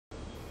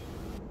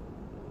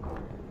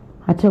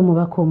Ate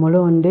omubaka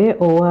omulonde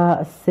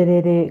owa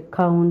Serere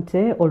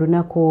County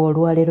olunaku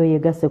olwaleero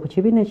yegasse ku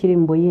kibiina ekiri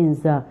mu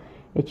buyinza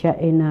ekya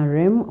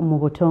NRM mu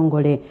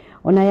butongole.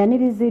 Ono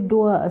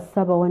ayaniriziddwa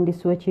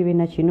ssaabawandiisi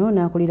w'ekibiina kino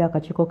n'akulira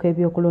akakiiko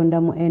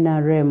k'ebyokulonda mu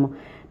NRM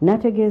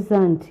n'ategeeza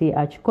nti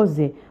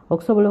akikoze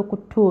okusobola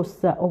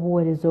okutuusa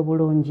obuweereza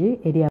obulungi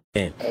eri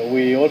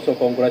We also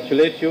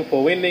congratulate you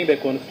for winning the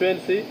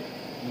constituency,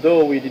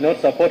 though we did not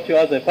support you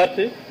as a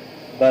party,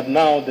 but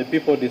now the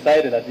people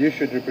decided that you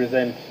should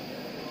represent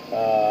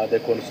the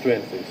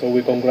constituency. So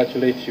we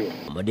congratulate you.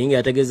 Omoding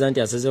ategeeza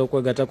nti asazeewo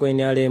okwegatta ku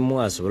NRM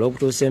asobole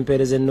okutuusa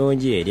empeereza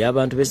ennungi eri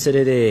abantu b'e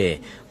Serere.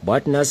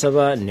 Bw'ati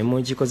n'asaba ne mu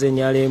nkiiko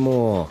z'NRM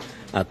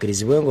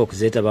akkirizibwenga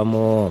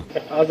okuzeetabamu.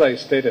 As I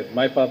stated,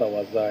 my father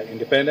was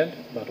independent,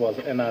 but was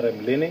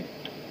NRM leaning.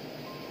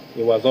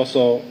 He was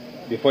also,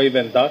 before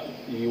even that,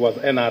 he was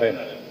NRM,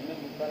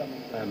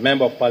 a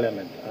member of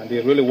parliament, and he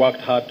really worked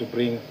hard to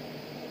bring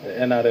the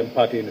NRM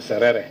party in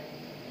Serere.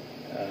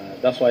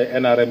 That's why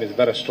NRM is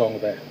very strong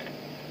there.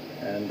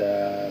 And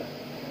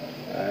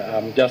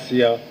I'm just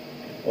here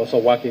also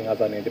working as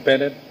an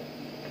independent,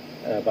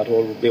 but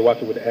we'll be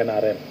working with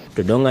NRM.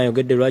 Tudonga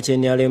ayogedde lwaki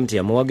NRM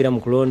teyamuwagira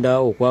mu kulonda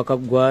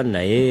okwakaggwa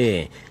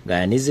naye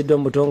ng'ayaniziddwa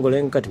mu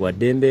butongole kati wa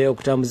ddembe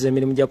okutambuza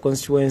emirimu gya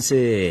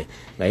constituency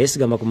nga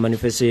yeesigama ku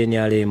manifesto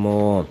y'NRM.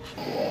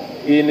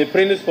 In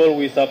principle,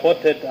 we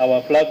supported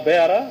our flag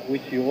bearer,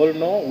 which you all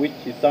know, which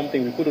is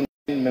something we couldn't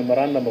do in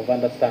memorandum of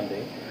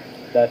understanding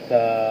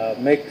that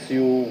makes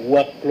you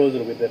work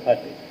closely with the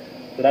party,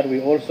 so that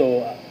we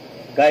also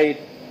guide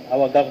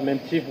our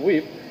government chief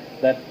whip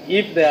that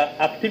if there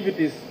are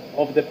activities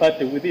of the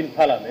party within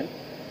parliament,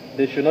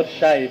 they should not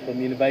shy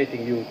from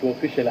inviting you to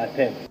officially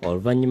attend.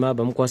 Oluvannyuma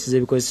bamukwasiza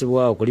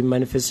ebikozesebwa okuli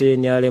manifesto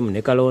y'NRM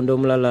ne kalonda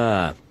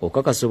omulala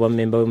okakasa obwa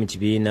mmemba we mu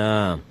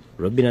kibiina.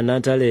 Robina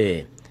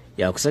Natale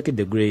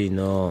yakusakidde Grey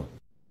ino.